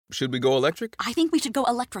Should we go electric? I think we should go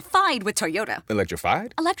electrified with Toyota.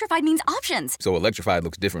 Electrified? Electrified means options. So electrified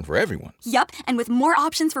looks different for everyone. Yup, and with more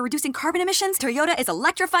options for reducing carbon emissions, Toyota is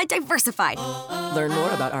electrified diversified. Learn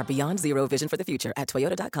more about our Beyond Zero vision for the future at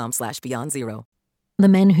toyota.com/Beyond Zero. The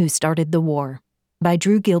Men Who Started the War by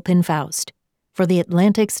Drew Gilpin Faust for The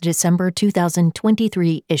Atlantic's December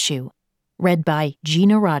 2023 issue. Read by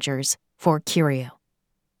Gina Rogers for Curio.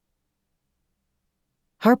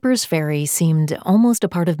 Harper's Ferry seemed almost a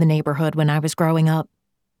part of the neighborhood when I was growing up.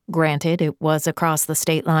 Granted, it was across the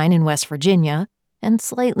state line in West Virginia and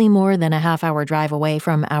slightly more than a half-hour drive away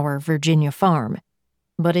from our Virginia farm.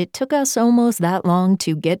 But it took us almost that long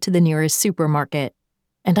to get to the nearest supermarket,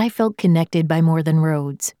 and I felt connected by more than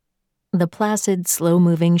roads. The placid,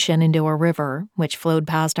 slow-moving Shenandoah River, which flowed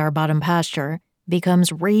past our bottom pasture,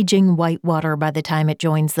 becomes raging white water by the time it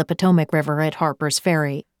joins the Potomac River at Harper's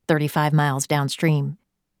Ferry, 35 miles downstream.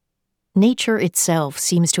 Nature itself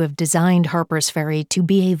seems to have designed Harper's Ferry to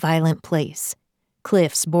be a violent place.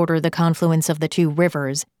 Cliffs border the confluence of the two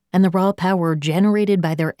rivers, and the raw power generated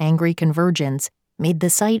by their angry convergence made the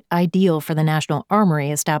site ideal for the National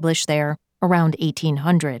Armory established there around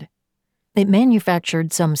 1800. It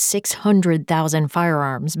manufactured some 600,000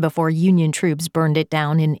 firearms before Union troops burned it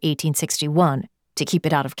down in 1861 to keep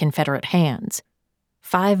it out of Confederate hands.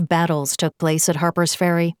 5 battles took place at Harper's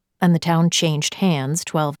Ferry, and the town changed hands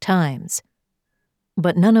 12 times.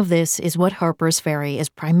 But none of this is what Harper's Ferry is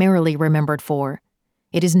primarily remembered for.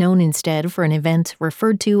 It is known instead for an event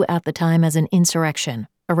referred to at the time as an insurrection,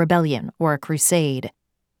 a rebellion, or a crusade,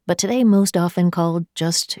 but today most often called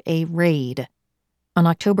just a raid. On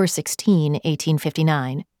October 16,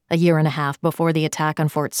 1859, a year and a half before the attack on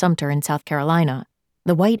Fort Sumter in South Carolina,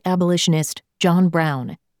 the white abolitionist John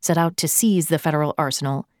Brown set out to seize the federal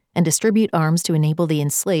arsenal and distribute arms to enable the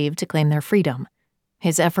enslaved to claim their freedom.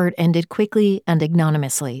 His effort ended quickly and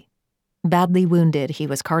ignominiously. Badly wounded, he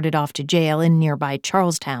was carted off to jail in nearby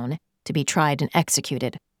Charlestown to be tried and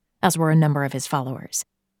executed, as were a number of his followers.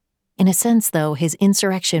 In a sense, though, his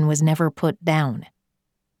insurrection was never put down.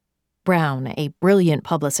 Brown, a brilliant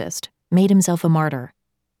publicist, made himself a martyr.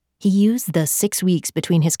 He used the 6 weeks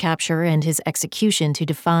between his capture and his execution to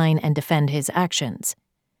define and defend his actions.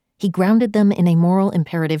 He grounded them in a moral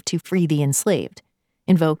imperative to free the enslaved,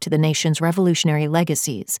 invoked the nation's revolutionary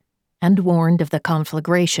legacies, and warned of the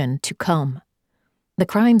conflagration to come. The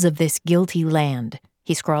crimes of this guilty land,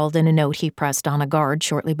 he scrawled in a note he pressed on a guard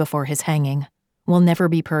shortly before his hanging, will never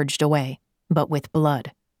be purged away, but with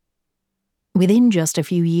blood. Within just a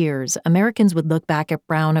few years, Americans would look back at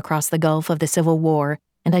Brown across the gulf of the Civil War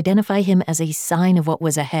and identify him as a sign of what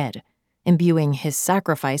was ahead, imbuing his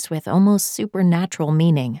sacrifice with almost supernatural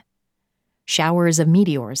meaning. Showers of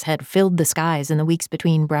meteors had filled the skies in the weeks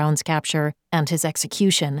between Brown's capture and his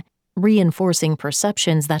execution, reinforcing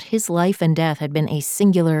perceptions that his life and death had been a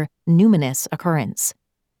singular, numinous occurrence.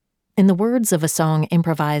 In the words of a song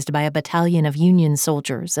improvised by a battalion of Union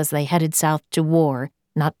soldiers as they headed south to war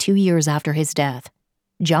not 2 years after his death,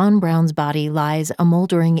 John Brown's body lies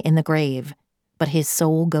a-moldering in the grave, but his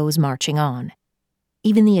soul goes marching on.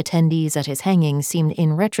 Even the attendees at his hanging seemed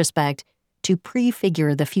in retrospect to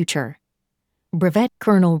prefigure the future. Brevet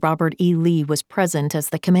Colonel Robert E. Lee was present as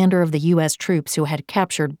the commander of the U.S. troops who had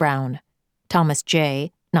captured Brown. Thomas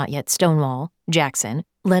J., not yet Stonewall, Jackson,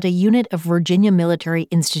 led a unit of Virginia Military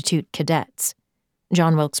Institute cadets.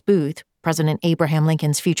 John Wilkes Booth, President Abraham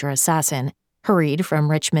Lincoln's future assassin, hurried from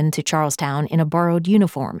Richmond to Charlestown in a borrowed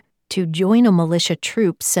uniform to join a militia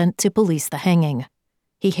troop sent to police the hanging.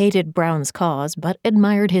 He hated Brown's cause but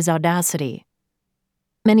admired his audacity.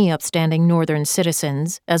 Many upstanding Northern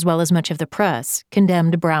citizens, as well as much of the press,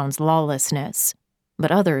 condemned Brown's lawlessness.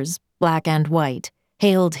 But others, black and white,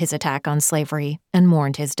 hailed his attack on slavery and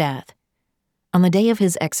mourned his death. On the day of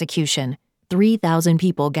his execution, 3,000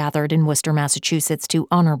 people gathered in Worcester, Massachusetts to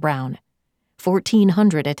honor Brown.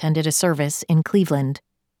 1,400 attended a service in Cleveland.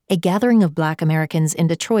 A gathering of Black Americans in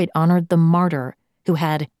Detroit honored the martyr who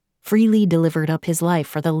had freely delivered up his life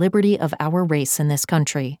for the liberty of our race in this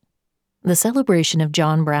country. The celebration of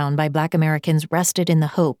John Brown by Black Americans rested in the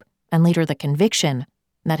hope, and later the conviction,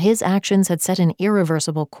 that his actions had set an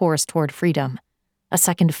irreversible course toward freedom, a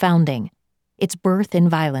second founding, its birth in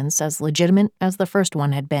violence as legitimate as the first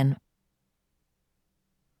one had been.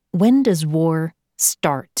 When does war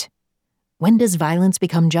start? When does violence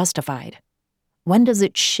become justified? When does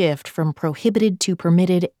it shift from prohibited to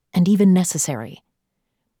permitted and even necessary?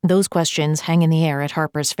 Those questions hang in the air at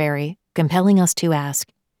Harper's Ferry, compelling us to ask,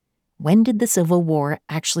 when did the Civil War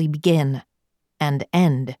actually begin and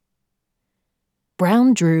end?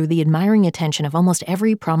 Brown drew the admiring attention of almost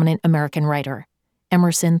every prominent American writer,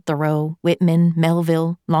 Emerson, Thoreau, Whitman,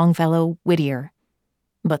 Melville, Longfellow, Whittier.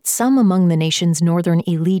 But some among the nation's northern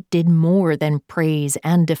elite did more than praise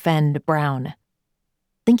and defend Brown.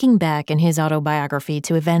 Thinking back in his autobiography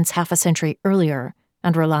to events half a century earlier,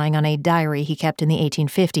 and relying on a diary he kept in the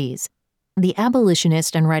 1850s, the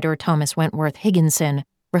abolitionist and writer Thomas Wentworth Higginson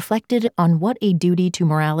reflected on what a duty to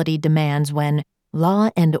morality demands when law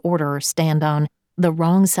and order stand on the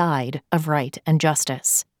wrong side of right and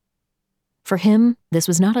justice. For him, this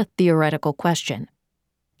was not a theoretical question.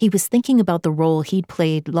 He was thinking about the role he'd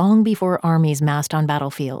played long before armies massed on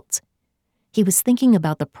battlefields. He was thinking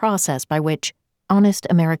about the process by which honest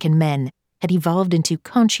American men had evolved into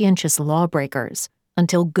conscientious lawbreakers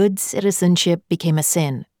until good citizenship became a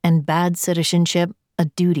sin and bad citizenship a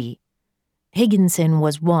duty. Higginson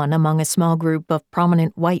was one among a small group of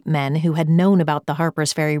prominent white men who had known about the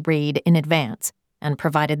Harper's Ferry raid in advance and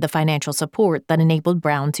provided the financial support that enabled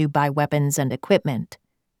Brown to buy weapons and equipment.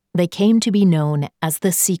 They came to be known as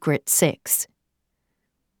the Secret Six.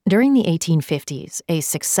 During the 1850s, a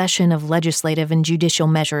succession of legislative and judicial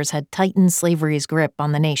measures had tightened slavery's grip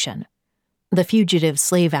on the nation. The Fugitive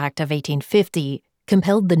Slave Act of 1850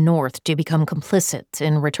 compelled the North to become complicit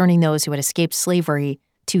in returning those who had escaped slavery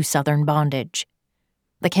to Southern bondage.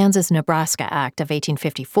 The Kansas-Nebraska Act of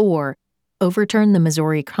 1854 overturned the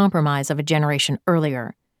Missouri Compromise of a generation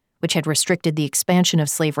earlier, which had restricted the expansion of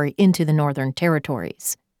slavery into the Northern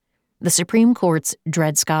territories. The Supreme Court's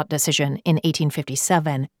Dred Scott decision in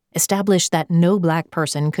 1857 established that no black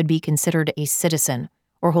person could be considered a citizen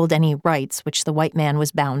or hold any rights which the white man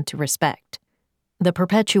was bound to respect. The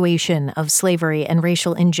perpetuation of slavery and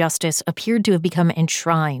racial injustice appeared to have become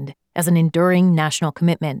enshrined as an enduring national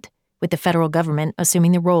commitment, with the federal government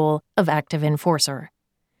assuming the role of active enforcer.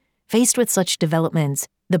 Faced with such developments,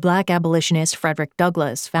 the black abolitionist Frederick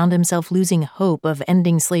Douglass found himself losing hope of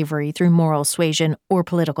ending slavery through moral suasion or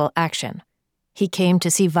political action. He came to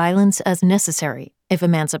see violence as necessary if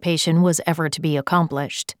emancipation was ever to be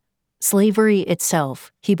accomplished. Slavery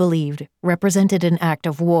itself, he believed, represented an act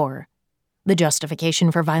of war. The justification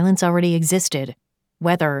for violence already existed.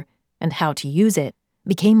 Whether, and how to use it,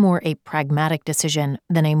 became more a pragmatic decision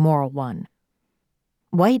than a moral one.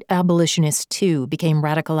 White abolitionists, too, became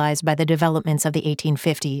radicalized by the developments of the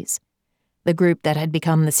 1850s. The group that had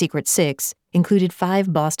become the Secret Six included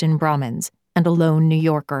 5 Boston Brahmins and a lone New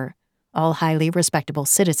Yorker, all highly respectable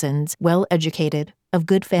citizens, well-educated, of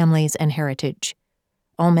good families and heritage.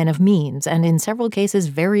 All men of means, and in several cases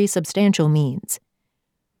very substantial means.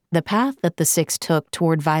 The path that the Six took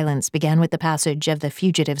toward violence began with the passage of the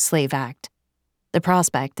Fugitive Slave Act. The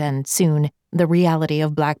prospect, and soon the reality,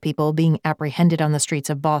 of black people being apprehended on the streets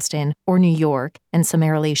of Boston or New York and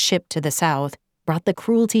summarily shipped to the South brought the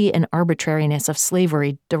cruelty and arbitrariness of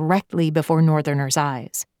slavery directly before Northerners'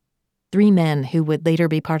 eyes. 3 men who would later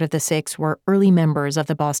be part of the Six were early members of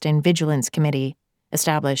the Boston Vigilance Committee,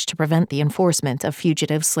 established to prevent the enforcement of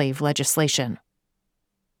fugitive slave legislation.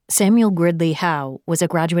 Samuel Gridley Howe was a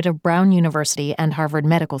graduate of Brown University and Harvard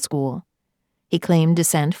Medical School. He claimed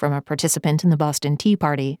descent from a participant in the Boston Tea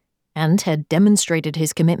Party and had demonstrated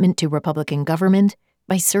his commitment to Republican government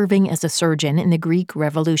by serving as a surgeon in the Greek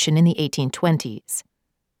Revolution in the 1820s.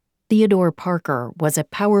 Theodore Parker was a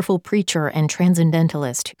powerful preacher and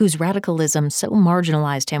transcendentalist whose radicalism so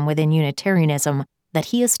marginalized him within Unitarianism that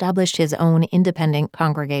he established his own independent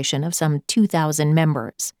congregation of some 2,000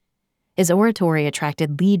 members. His oratory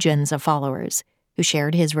attracted legions of followers who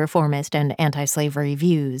shared his reformist and anti-slavery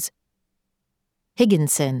views.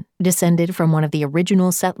 Higginson, descended from one of the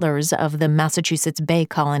original settlers of the Massachusetts Bay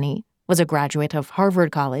Colony, was a graduate of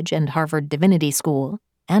Harvard College and Harvard Divinity School,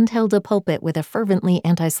 and held a pulpit with a fervently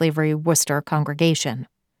anti-slavery Worcester congregation.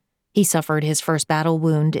 He suffered his first battle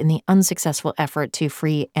wound in the unsuccessful effort to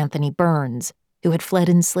free Anthony Burns, who had fled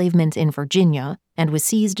enslavement in Virginia and was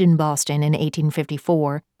seized in Boston in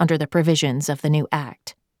 1854 under the provisions of the new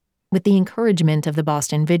act. With the encouragement of the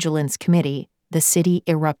Boston Vigilance Committee, the city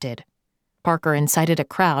erupted. Parker incited a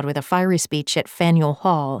crowd with a fiery speech at Faneuil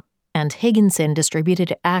Hall, and Higginson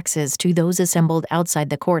distributed axes to those assembled outside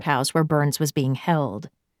the courthouse where Burns was being held.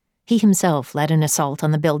 He himself led an assault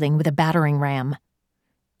on the building with a battering ram.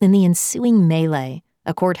 In the ensuing melee,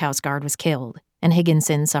 a courthouse guard was killed, and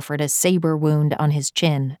Higginson suffered a saber wound on his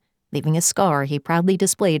chin, leaving a scar he proudly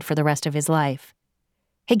displayed for the rest of his life.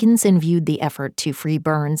 Higginson viewed the effort to free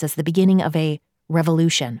Burns as the beginning of a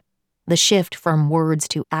revolution, the shift from words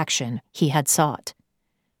to action he had sought.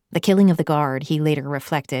 The killing of the guard, he later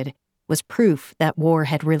reflected, was proof that war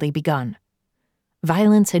had really begun.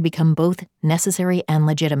 Violence had become both necessary and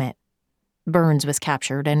legitimate. Burns was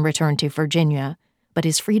captured and returned to Virginia, but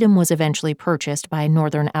his freedom was eventually purchased by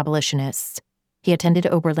Northern abolitionists. He attended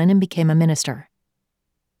Oberlin and became a minister.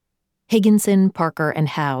 Higginson, Parker, and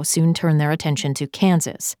Howe soon turned their attention to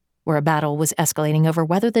Kansas, where a battle was escalating over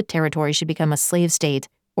whether the territory should become a slave state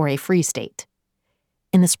or a free state.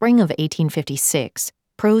 In the spring of 1856,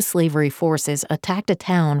 pro-slavery forces attacked a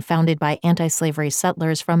town founded by anti-slavery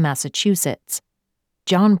settlers from Massachusetts.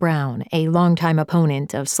 John Brown, a longtime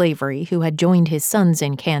opponent of slavery who had joined his sons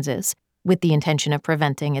in Kansas with the intention of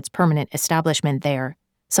preventing its permanent establishment there,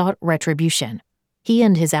 sought retribution. He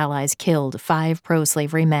and his allies killed 5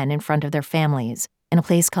 pro-slavery men in front of their families in a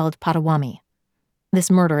place called Potawatomi.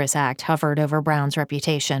 This murderous act hovered over Brown's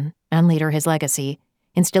reputation, and later his legacy,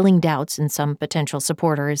 instilling doubts in some potential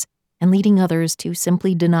supporters and leading others to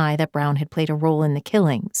simply deny that Brown had played a role in the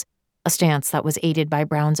killings, a stance that was aided by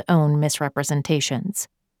Brown's own misrepresentations.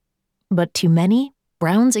 But to many,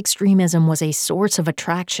 Brown's extremism was a source of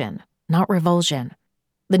attraction, not revulsion.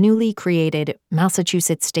 The newly created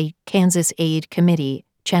Massachusetts State Kansas Aid Committee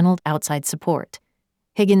channeled outside support.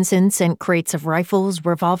 Higginson sent crates of rifles,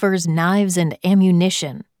 revolvers, knives, and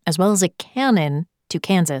ammunition, as well as a cannon, to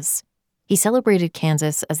Kansas. He celebrated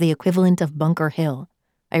Kansas as the equivalent of Bunker Hill,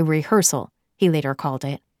 a rehearsal, he later called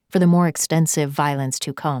it, for the more extensive violence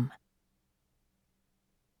to come.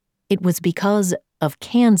 It was because of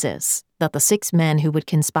Kansas that the 6 men who would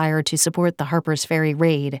conspire to support the Harper's Ferry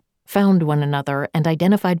raid found one another and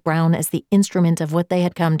identified Brown as the instrument of what they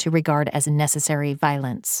had come to regard as necessary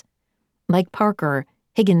violence. Like Parker,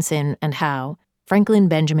 Higginson, and Howe, Franklin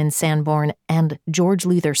Benjamin Sanborn and George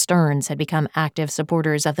Luther Stearns had become active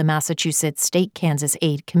supporters of the Massachusetts State Kansas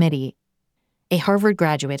Aid Committee. A Harvard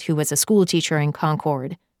graduate who was a schoolteacher in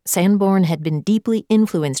Concord, Sanborn had been deeply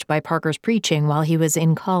influenced by Parker's preaching while he was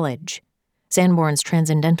in college. Sanborn's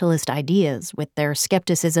transcendentalist ideas, with their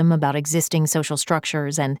skepticism about existing social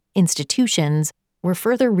structures and institutions, were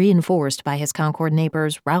further reinforced by his Concord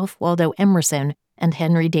neighbors Ralph Waldo Emerson and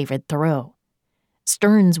Henry David Thoreau.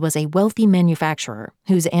 Stearns was a wealthy manufacturer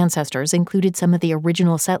whose ancestors included some of the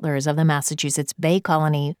original settlers of the Massachusetts Bay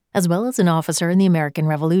Colony, as well as an officer in the American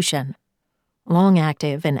Revolution. Long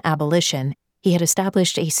active in abolition, he had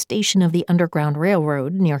established a station of the Underground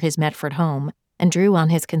Railroad near his Medford home and drew on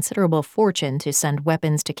his considerable fortune to send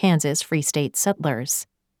weapons to Kansas Free State settlers.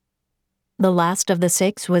 The last of the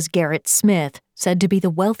 6 was Gerrit Smith, said to be the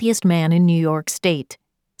wealthiest man in New York State.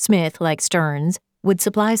 Smith, like Stearns, would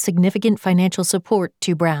supply significant financial support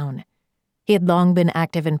to Brown. He had long been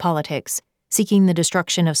active in politics, seeking the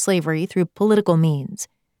destruction of slavery through political means,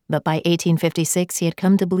 but by 1856 he had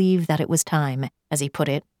come to believe that it was time, as he put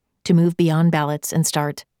it, to move beyond ballots and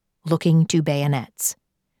start looking to bayonets.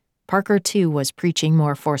 Parker, too, was preaching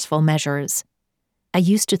more forceful measures. I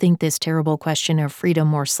used to think this terrible question of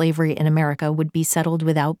freedom or slavery in America would be settled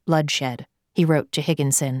without bloodshed, he wrote to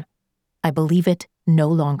Higginson. I believe it no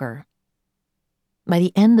longer. By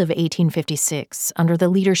the end of 1856, under the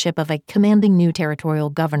leadership of a commanding new territorial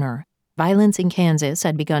governor, violence in Kansas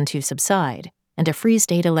had begun to subside, and a free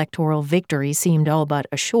state electoral victory seemed all but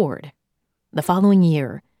assured. The following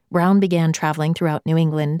year, Brown began traveling throughout New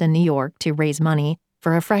England and New York to raise money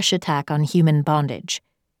for a fresh attack on human bondage,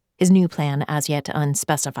 his new plan as yet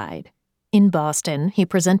unspecified. In Boston, he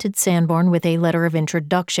presented Sanborn with a letter of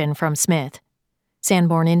introduction from Smith.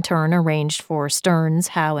 Sanborn in turn arranged for Stearns,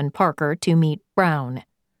 Howe, and Parker to meet Brown.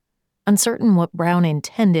 Uncertain what Brown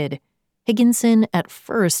intended, Higginson at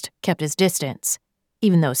first kept his distance,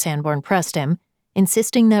 even though Sanborn pressed him,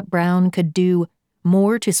 insisting that Brown could do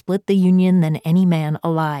more to split the Union than any man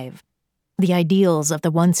alive. The ideals of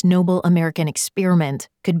the once noble American experiment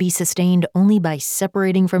could be sustained only by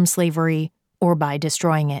separating from slavery or by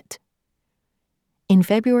destroying it. In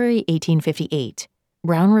February 1858,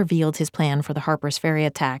 Brown revealed his plan for the Harper's Ferry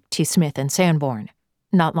attack to Smith and Sanborn.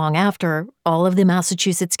 Not long after, all of the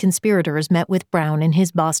Massachusetts conspirators met with Brown in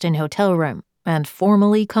his Boston hotel room and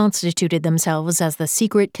formally constituted themselves as the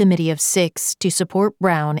secret committee of 6 to support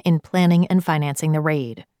Brown in planning and financing the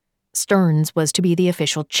raid. Stearns was to be the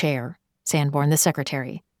official chair, Sanborn the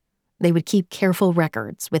secretary. They would keep careful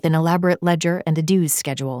records with an elaborate ledger and a dues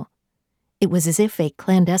schedule. It was as if a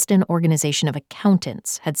clandestine organization of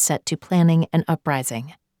accountants had set to planning an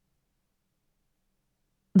uprising.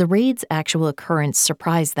 The raid's actual occurrence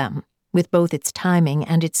surprised them, with both its timing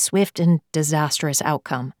and its swift and disastrous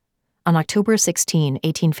outcome. On October 16,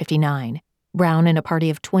 1859, Brown and a party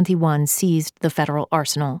of 21 seized the federal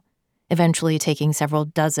arsenal, eventually taking several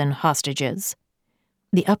dozen hostages.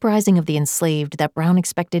 The uprising of the enslaved that Brown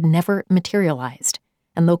expected never materialized,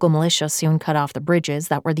 and local militia soon cut off the bridges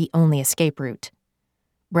that were the only escape route.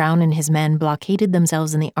 Brown and his men blockaded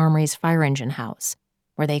themselves in the Armory's fire engine house,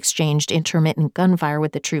 where they exchanged intermittent gunfire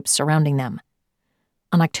with the troops surrounding them.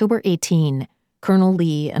 On October 18, Colonel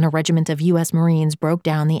Lee and a regiment of U.S. Marines broke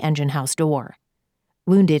down the engine house door.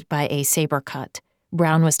 Wounded by a saber cut,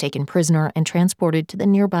 Brown was taken prisoner and transported to the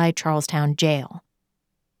nearby Charlestown jail.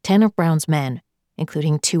 10 of Brown's men,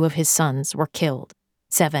 including 2 of his sons, were killed.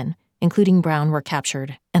 7, including Brown, were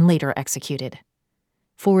captured and later executed.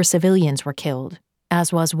 4 civilians were killed,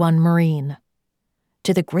 as was 1 Marine.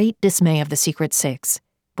 To the great dismay of the Secret Six,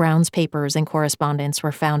 Brown's papers and correspondence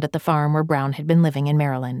were found at the farm where Brown had been living in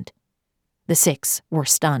Maryland. The Six were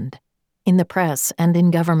stunned. In the press and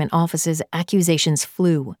in government offices, accusations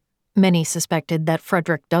flew. Many suspected that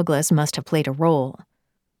Frederick Douglass must have played a role.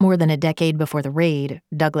 More than a decade before the raid,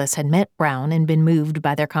 Douglass had met Brown and been moved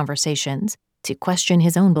by their conversations to question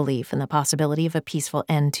his own belief in the possibility of a peaceful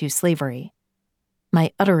end to slavery.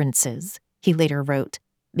 "My utterances," he later wrote,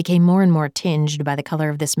 became more and more tinged by the color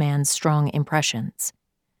of this man's strong impressions.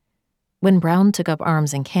 When Brown took up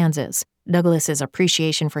arms in Kansas, Douglass's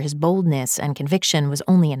appreciation for his boldness and conviction was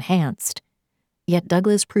only enhanced. Yet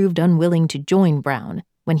Douglass proved unwilling to join Brown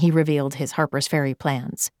when he revealed his Harper's Ferry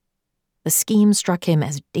plans. The scheme struck him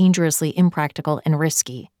as dangerously impractical and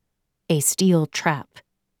risky, a steel trap.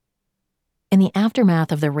 In the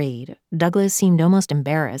aftermath of the raid, Douglass seemed almost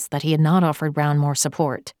embarrassed that he had not offered Brown more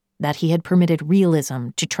support, that he had permitted realism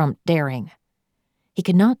to trump daring. He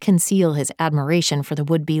could not conceal his admiration for the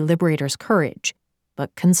would-be liberator's courage,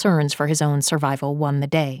 but concerns for his own survival won the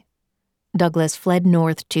day. Douglass fled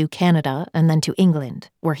north to Canada and then to England,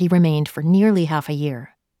 where he remained for nearly half a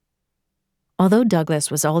year. Although Douglass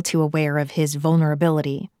was all too aware of his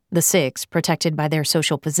vulnerability, the Six, protected by their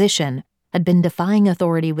social position, had been defying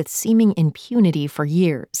authority with seeming impunity for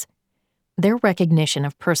years. Their recognition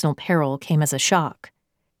of personal peril came as a shock.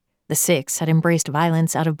 The Six had embraced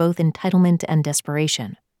violence out of both entitlement and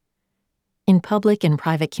desperation. In public and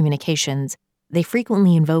private communications, they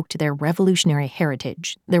frequently invoked their revolutionary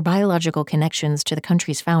heritage, their biological connections to the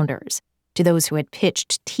country's founders, to those who had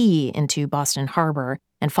pitched tea into Boston Harbor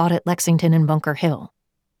and fought at Lexington and Bunker Hill.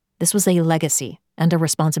 This was a legacy and a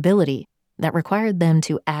responsibility that required them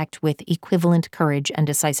to act with equivalent courage and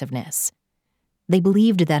decisiveness. They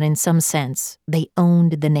believed that in some sense, they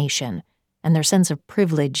owned the nation, and their sense of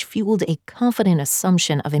privilege fueled a confident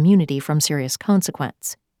assumption of immunity from serious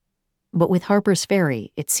consequence. But with Harper's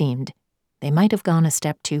Ferry, it seemed, they might have gone a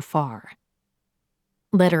step too far.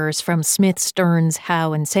 Letters from Smith, Stearns,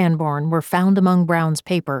 Howe, and Sanborn were found among Brown's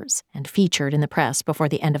papers and featured in the press before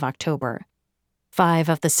the end of October. 5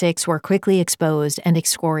 of the 6 were quickly exposed and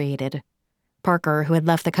excoriated. Parker, who had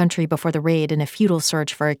left the country before the raid in a futile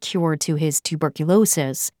search for a cure to his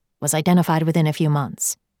tuberculosis, was identified within a few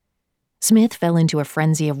months. Smith fell into a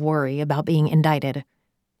frenzy of worry about being indicted.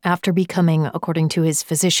 After becoming, according to his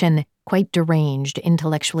physician, quite deranged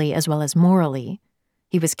intellectually as well as morally,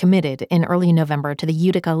 he was committed in early November to the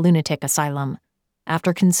Utica Lunatic Asylum.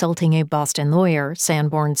 After consulting a Boston lawyer,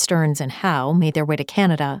 Sanborn, Stearns, and Howe made their way to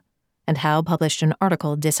Canada, and Howe published an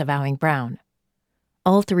article disavowing Brown.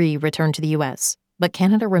 All 3 returned to the U.S., but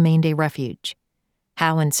Canada remained a refuge.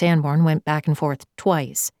 Howe and Sanborn went back and forth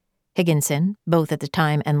twice. Higginson, both at the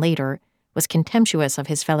time and later, was contemptuous of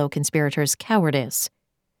his fellow conspirators' cowardice.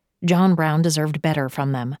 John Brown deserved better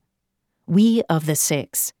from them. "We of the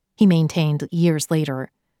 6, he maintained years later,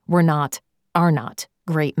 are not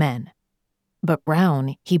great men. But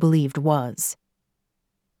Brown, he believed, was."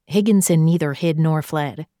 Higginson neither hid nor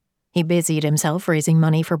fled. He busied himself raising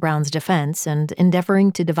money for Brown's defense and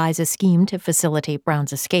endeavoring to devise a scheme to facilitate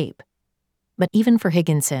Brown's escape. But even for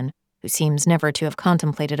Higginson, who seems never to have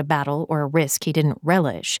contemplated a battle or a risk he didn't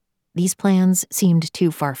relish, these plans seemed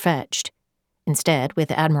too far-fetched. Instead,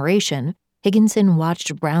 with admiration, Higginson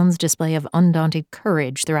watched Brown's display of undaunted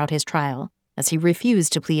courage throughout his trial, as he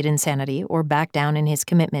refused to plead insanity or back down in his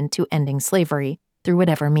commitment to ending slavery through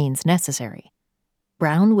whatever means necessary.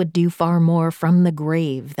 Brown would do far more from the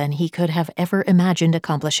grave than he could have ever imagined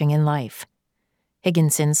accomplishing in life.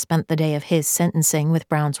 Higginson spent the day of his sentencing with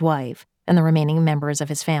Brown's wife and the remaining members of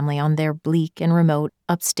his family on their bleak and remote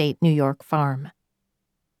upstate New York farm.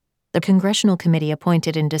 The congressional committee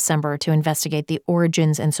appointed in December to investigate the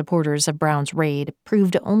origins and supporters of Brown's raid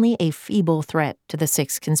proved only a feeble threat to the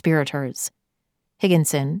 6 conspirators.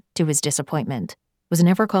 Higginson, to his disappointment, was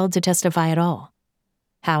never called to testify at all.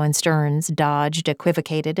 Howe and Stearns dodged,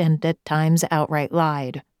 equivocated, and at times outright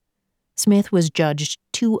lied. Smith was judged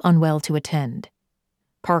too unwell to attend.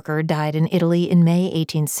 Parker died in Italy in May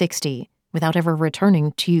 1860, without ever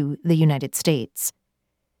returning to the United States.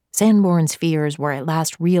 Sanborn's fears were at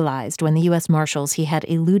last realized when the U.S. Marshals he had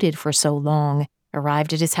eluded for so long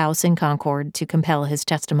arrived at his house in Concord to compel his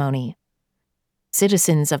testimony.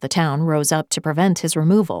 Citizens of the town rose up to prevent his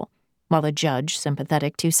removal, while a judge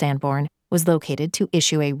sympathetic to Sanborn was located to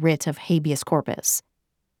issue a writ of habeas corpus.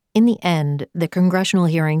 In the end, the congressional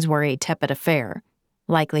hearings were a tepid affair,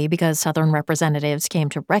 likely because Southern representatives came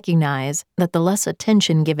to recognize that the less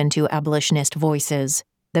attention given to abolitionist voices,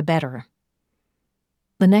 the better.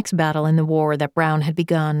 The next battle in the war that Brown had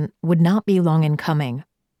begun would not be long in coming.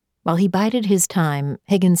 While he bided his time,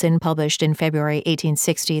 Higginson published in February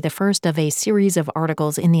 1860 the first of a series of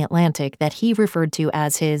articles in The Atlantic that he referred to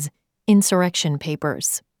as his Insurrection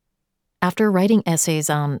Papers. After writing essays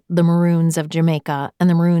on the Maroons of Jamaica and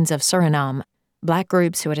the Maroons of Suriname, black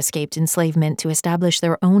groups who had escaped enslavement to establish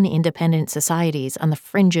their own independent societies on the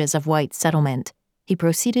fringes of white settlement, he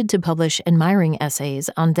proceeded to publish admiring essays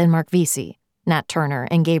on Denmark Vesey, Nat Turner,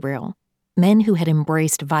 and Gabriel, men who had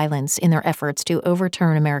embraced violence in their efforts to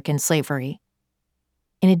overturn American slavery.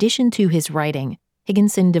 In addition to his writing,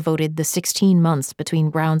 Higginson devoted the 16 months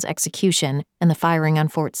between Brown's execution and the firing on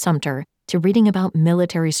Fort Sumter to reading about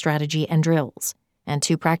military strategy and drills, and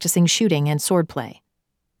to practicing shooting and swordplay.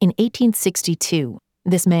 In 1862,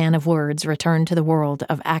 this man of words returned to the world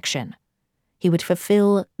of action. He would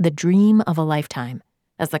fulfill the dream of a lifetime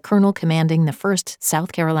as the colonel commanding the 1st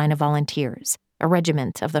South Carolina Volunteers, a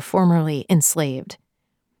regiment of the formerly enslaved.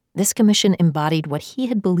 This commission embodied what he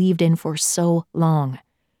had believed in for so long,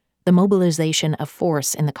 the mobilization of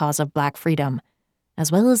force in the cause of black freedom,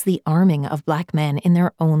 as well as the arming of black men in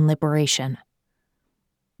their own liberation.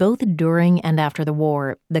 Both during and after the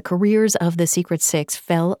war, the careers of the Secret Six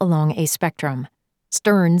fell along a spectrum.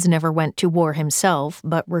 Stearns never went to war himself,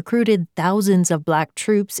 but recruited thousands of black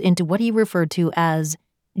troops into what he referred to as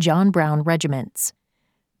John Brown regiments.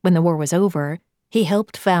 When the war was over, he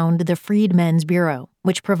helped found the Freedmen's Bureau,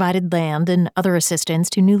 which provided land and other assistance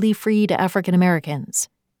to newly freed African Americans.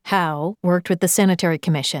 Howe worked with the Sanitary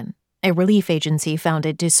Commission, a relief agency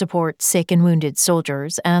founded to support sick and wounded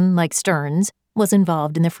soldiers, and, like Stearns, was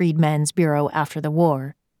involved in the Freedmen's Bureau after the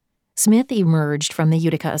war. Smith emerged from the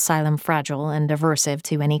Utica Asylum fragile and aversive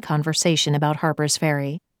to any conversation about Harper's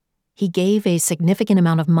Ferry. He gave a significant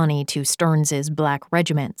amount of money to Stearns's black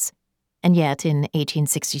regiments, and yet in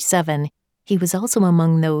 1867, he was also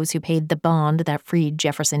among those who paid the bond that freed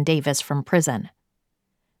Jefferson Davis from prison.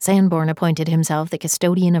 Sanborn appointed himself the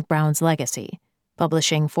custodian of Brown's legacy,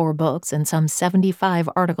 publishing 4 books and some 75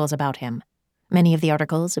 articles about him. Many of the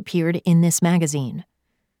articles appeared in this magazine.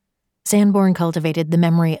 Sanborn cultivated the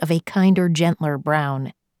memory of a kinder, gentler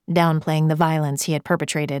Brown, downplaying the violence he had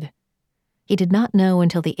perpetrated. He did not know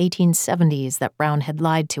until the 1870s that Brown had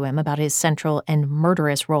lied to him about his central and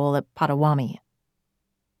murderous role at Potawatomi.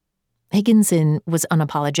 Higginson was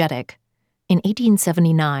unapologetic. In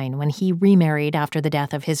 1879, when he remarried after the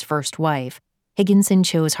death of his first wife, Higginson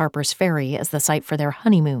chose Harper's Ferry as the site for their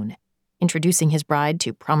honeymoon, introducing his bride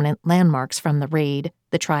to prominent landmarks from the raid,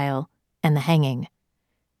 the trial, and the hanging.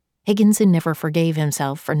 Higginson never forgave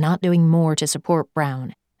himself for not doing more to support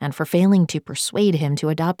Brown and for failing to persuade him to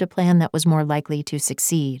adopt a plan that was more likely to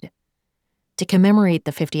succeed. To commemorate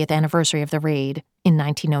the 50th anniversary of the raid, in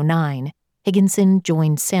 1909, Higginson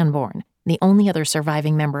joined Sanborn, the only other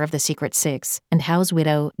surviving member of the Secret Six, and Howe's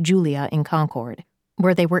widow, Julia, in Concord,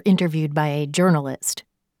 where they were interviewed by a journalist.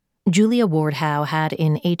 Julia Ward Howe had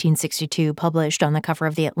in 1862 published on the cover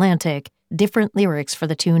of The Atlantic different lyrics for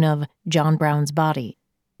the tune of John Brown's Body,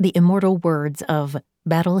 the immortal words of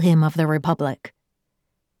Battle Hymn of the Republic.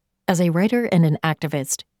 As a writer and an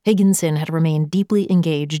activist, Higginson had remained deeply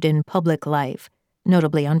engaged in public life,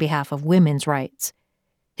 notably on behalf of women's rights.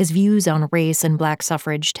 His views on race and black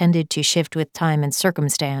suffrage tended to shift with time and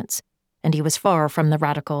circumstance, and he was far from the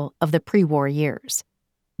radical of the pre-war years.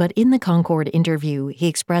 But in the Concord interview, he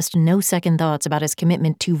expressed no second thoughts about his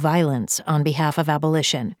commitment to violence on behalf of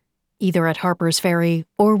abolition, either at Harper's Ferry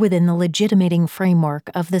or within the legitimating framework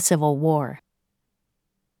of the Civil War.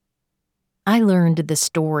 I learned the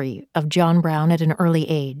story of John Brown at an early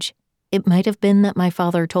age. It might have been that my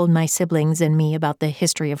father told my siblings and me about the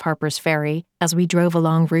history of Harper's Ferry as we drove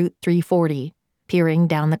along Route 340, peering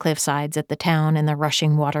down the cliffsides at the town and the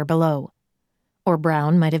rushing water below. Or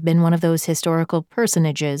Brown might have been one of those historical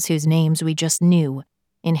personages whose names we just knew,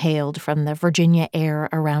 inhaled from the Virginia air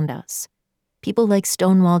around us. People like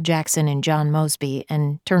Stonewall Jackson and John Mosby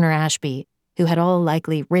and Turner Ashby, who had all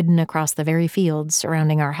likely ridden across the very fields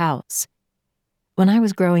surrounding our house. When I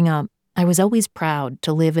was growing up, I was always proud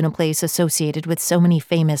to live in a place associated with so many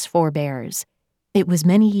famous forebears. It was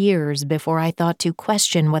many years before I thought to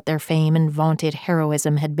question what their fame and vaunted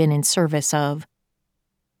heroism had been in service of.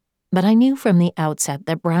 But I knew from the outset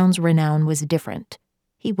that Brown's renown was different.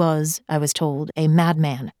 He was, I was told, a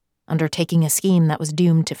madman, undertaking a scheme that was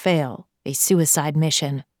doomed to fail, a suicide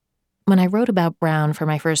mission. When I wrote about Brown for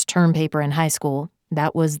my first term paper in high school,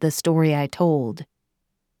 that was the story I told.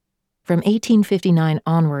 From 1859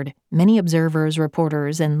 onward, many observers,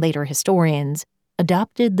 reporters, and later historians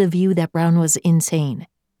adopted the view that Brown was insane,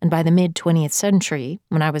 and by the mid-20th century,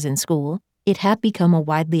 when I was in school, it had become a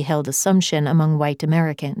widely held assumption among white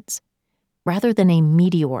Americans. Rather than a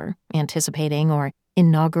meteor anticipating or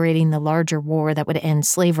inaugurating the larger war that would end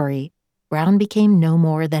slavery, Brown became no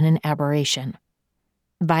more than an aberration.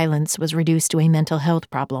 Violence was reduced to a mental health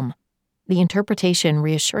problem. The interpretation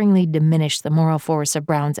reassuringly diminished the moral force of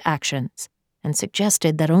Brown's actions and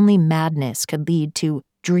suggested that only madness could lead to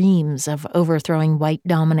dreams of overthrowing white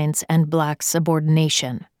dominance and black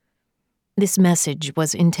subordination. This message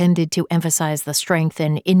was intended to emphasize the strength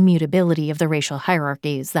and immutability of the racial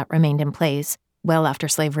hierarchies that remained in place well after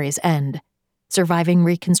slavery's end, surviving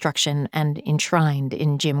Reconstruction and enshrined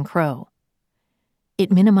in Jim Crow.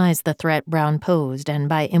 It minimized the threat Brown posed and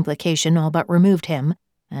by implication all but removed him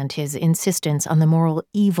and his insistence on the moral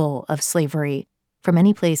evil of slavery from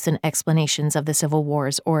any place in explanations of the Civil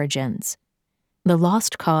War's origins. The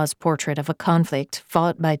lost cause portrait of a conflict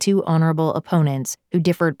fought by two honorable opponents who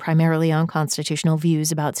differed primarily on constitutional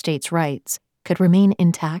views about states' rights could remain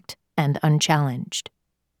intact and unchallenged.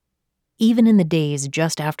 Even in the days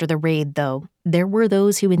just after the raid, though, there were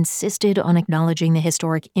those who insisted on acknowledging the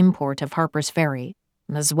historic import of Harper's Ferry,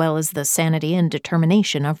 as well as the sanity and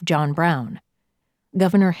determination of John Brown.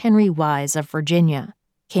 Governor Henry Wise of Virginia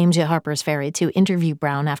came to Harper's Ferry to interview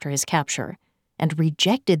Brown after his capture, and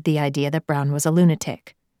rejected the idea that Brown was a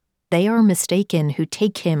lunatic. "They are mistaken who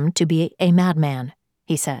take him to be a madman,"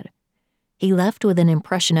 he said. He left with an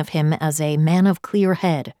impression of him as a man of clear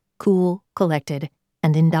head, cool, collected,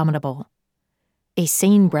 and indomitable. A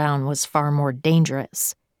sane Brown was far more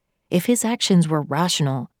dangerous. If his actions were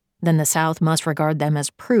rational, then the South must regard them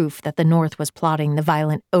as proof that the North was plotting the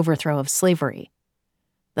violent overthrow of slavery.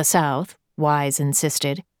 The South, Wise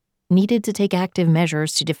insisted, needed to take active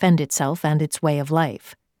measures to defend itself and its way of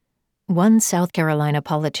life. One South Carolina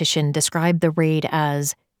politician described the raid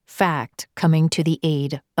as fact coming to the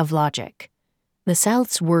aid of logic. The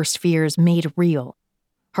South's worst fears made real.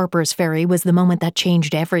 Harper's Ferry was the moment that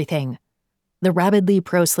changed everything. The rabidly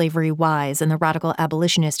pro-slavery Wise and the radical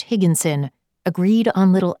abolitionist Higginson agreed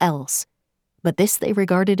on little else, but this they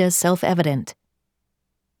regarded as self-evident.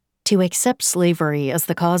 To accept slavery as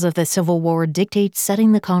the cause of the Civil War dictates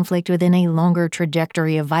setting the conflict within a longer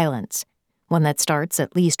trajectory of violence, one that starts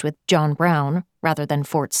at least with John Brown rather than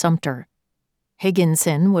Fort Sumter.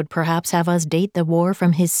 Higginson would perhaps have us date the war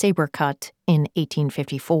from his saber cut in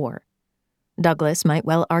 1854. Douglas might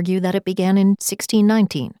well argue that it began in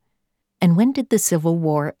 1619. And when did the Civil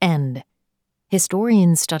War end?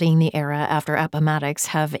 Historians studying the era after Appomattox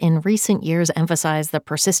have in recent years emphasized the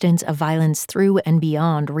persistence of violence through and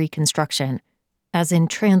beyond Reconstruction, as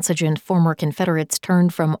intransigent former Confederates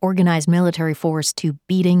turned from organized military force to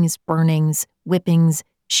beatings, burnings, whippings,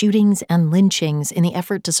 shootings, and lynchings in the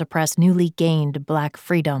effort to suppress newly gained black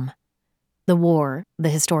freedom. The war, the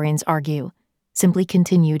historians argue, simply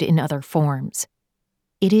continued in other forms.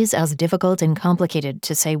 It is as difficult and complicated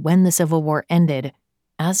to say when the Civil War ended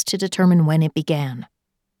as to determine when it began.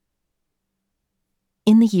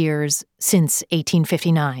 In the years since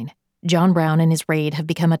 1859, John Brown and his raid have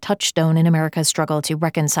become a touchstone in America's struggle to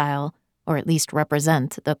reconcile, or at least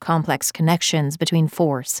represent, the complex connections between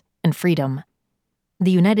force and freedom.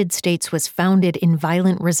 The United States was founded in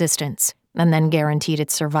violent resistance and then guaranteed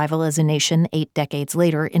its survival as a nation 8 decades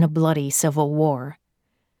later in a bloody civil war.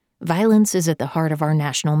 Violence is at the heart of our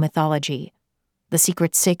national mythology. The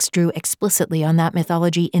Secret Six drew explicitly on that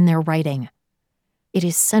mythology in their writing. It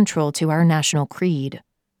is central to our national creed.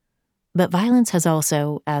 But violence has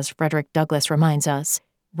also, as Frederick Douglass reminds us,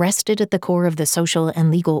 rested at the core of the social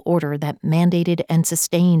and legal order that mandated and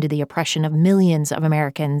sustained the oppression of millions of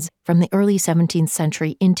Americans from the early 17th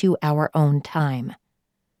century into our own time.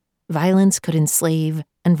 Violence could enslave,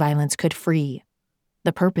 and violence could free.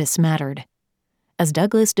 The purpose mattered. As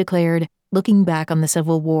Douglass declared, looking back on the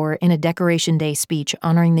Civil War in a Decoration Day speech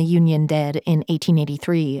honoring the Union dead in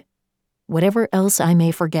 1883, "Whatever else I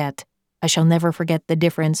may forget, I shall never forget the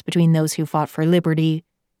difference between those who fought for liberty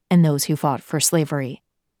and those who fought for slavery."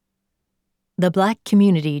 The black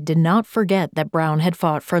community did not forget that Brown had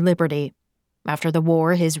fought for liberty. After the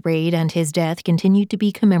war, his raid and his death continued to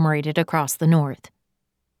be commemorated across the North.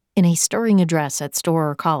 In a stirring address at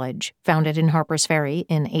Storer College, founded in Harper's Ferry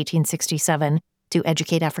in 1867 to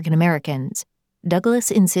educate African Americans,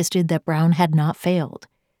 Douglass insisted that Brown had not failed,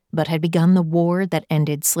 but had begun the war that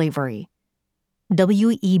ended slavery.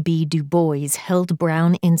 W.E.B. Du Bois held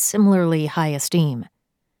Brown in similarly high esteem.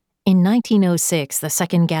 In 1906, the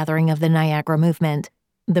second gathering of the Niagara Movement,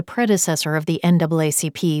 the predecessor of the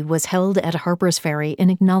NAACP, was held at Harper's Ferry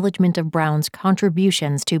in acknowledgement of Brown's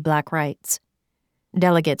contributions to Black rights.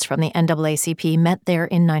 Delegates from the NAACP met there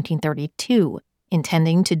in 1932,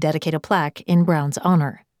 intending to dedicate a plaque in Brown's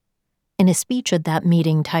honor. In a speech at that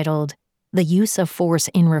meeting titled, "The Use of Force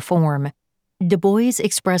in Reform," Du Bois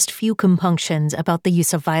expressed few compunctions about the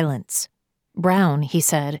use of violence. Brown, he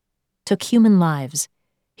said, took human lives.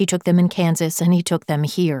 He took them in Kansas and he took them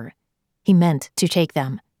here. He meant to take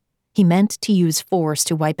them. He meant to use force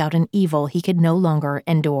to wipe out an evil he could no longer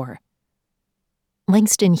endure.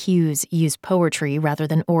 Langston Hughes used poetry rather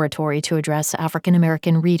than oratory to address African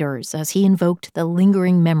American readers as he invoked the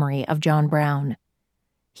lingering memory of John Brown.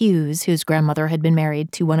 Hughes, whose grandmother had been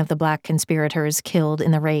married to one of the Black conspirators killed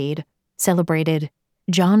in the raid, celebrated,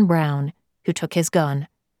 "John Brown, who took his gun,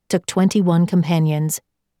 took 21 companions,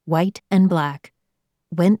 white and black,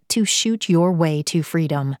 went to shoot your way to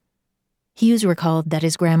freedom." Hughes recalled that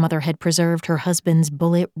his grandmother had preserved her husband's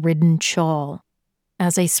bullet-ridden shawl.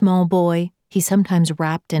 As a small boy, he sometimes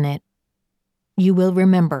wrapped in it. "You will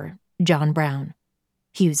remember, John Brown,"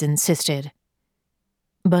 Hughes insisted.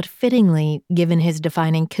 But fittingly, given his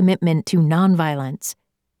defining commitment to nonviolence,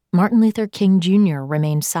 Martin Luther King Jr.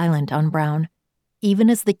 remained silent on Brown. Even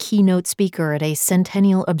as the keynote speaker at a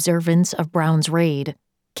centennial observance of Brown's raid,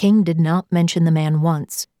 King did not mention the man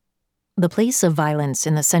once. The place of violence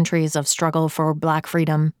in the centuries of struggle for Black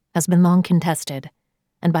freedom has been long contested,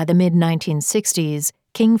 and by the mid-1960s,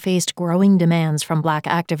 King faced growing demands from Black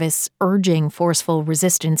activists urging forceful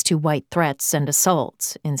resistance to white threats and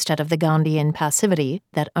assaults instead of the Gandhian passivity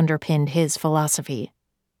that underpinned his philosophy.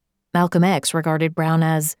 Malcolm X regarded Brown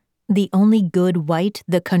as the only good white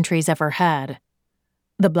the country's ever had.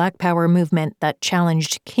 The Black Power movement that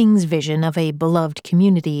challenged King's vision of a beloved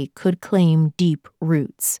community could claim deep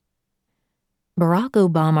roots. Barack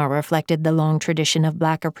Obama reflected the long tradition of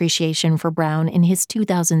Black appreciation for Brown in his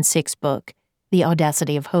 2006 book, The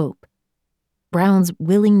Audacity of Hope. Brown's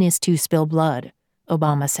willingness to spill blood,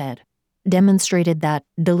 Obama said, demonstrated that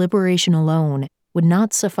deliberation alone would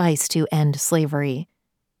not suffice to end slavery.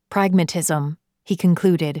 Pragmatism, he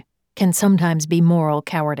concluded, can sometimes be moral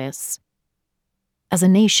cowardice. As a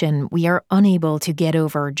nation, we are unable to get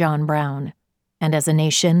over John Brown. And as a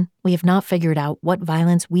nation, we have not figured out what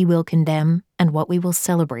violence we will condemn and what we will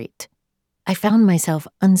celebrate. I found myself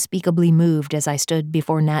unspeakably moved as I stood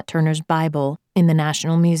before Nat Turner's Bible in the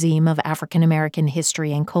National Museum of African American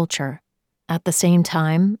History and Culture. At the same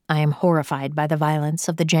time, I am horrified by the violence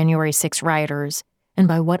of the January 6 rioters and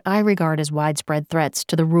by what I regard as widespread threats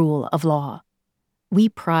to the rule of law. We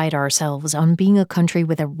pride ourselves on being a country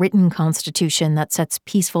with a written constitution that sets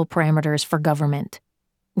peaceful parameters for government.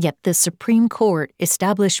 Yet the Supreme Court,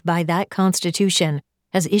 established by that Constitution,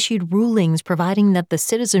 has issued rulings providing that the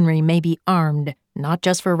citizenry may be armed, not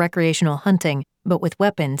just for recreational hunting, but with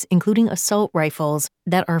weapons, including assault rifles,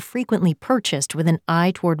 that are frequently purchased with an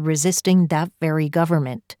eye toward resisting that very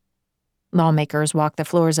government. Lawmakers walk the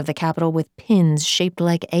floors of the Capitol with pins shaped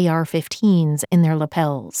like AR-15s in their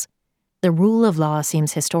lapels. The rule of law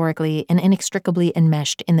seems historically and inextricably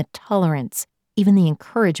enmeshed in the tolerance, even the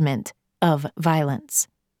encouragement, of violence.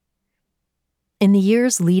 In the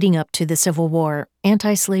years leading up to the Civil War,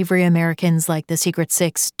 anti-slavery Americans like the Secret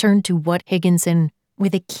Six turned to what Higginson,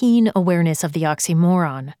 with a keen awareness of the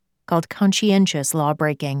oxymoron, called conscientious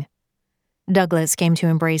lawbreaking. Douglas came to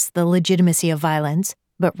embrace the legitimacy of violence,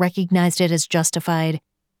 but recognized it as justified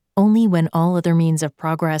only when all other means of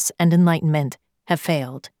progress and enlightenment have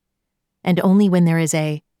failed, and only when there is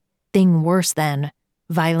a thing worse than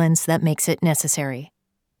violence that makes it necessary.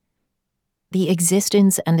 The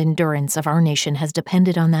existence and endurance of our nation has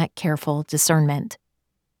depended on that careful discernment,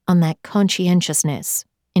 on that conscientiousness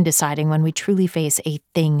in deciding when we truly face a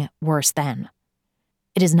thing worse than.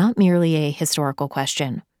 It is not merely a historical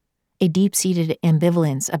question. A deep-seated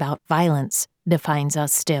ambivalence about violence defines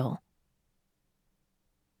us still.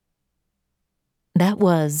 That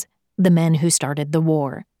was The Men Who Started the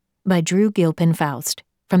War by Drew Gilpin Faust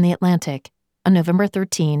from The Atlantic on November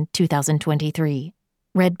 13, 2023.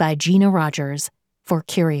 Read by Gina Rogers for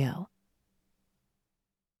Curio.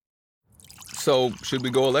 So, should we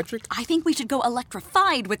go electric? I think we should go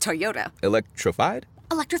electrified with Toyota. Electrified?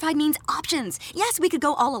 Electrified means options. Yes, we could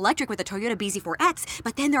go all electric with the Toyota BZ4X,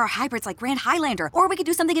 but then there are hybrids like Grand Highlander, or we could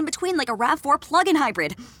do something in between like a RAV4 plug-in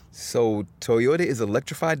hybrid. So, Toyota is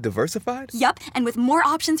electrified diversified? Yup, and with more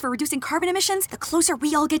options for reducing carbon emissions, the closer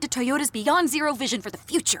we all get to Toyota's Beyond Zero vision for the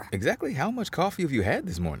future. Exactly how much coffee have you had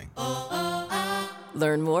this morning?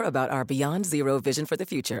 Learn more about our Beyond Zero vision for the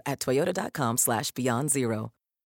future at toyota.com/beyond zero.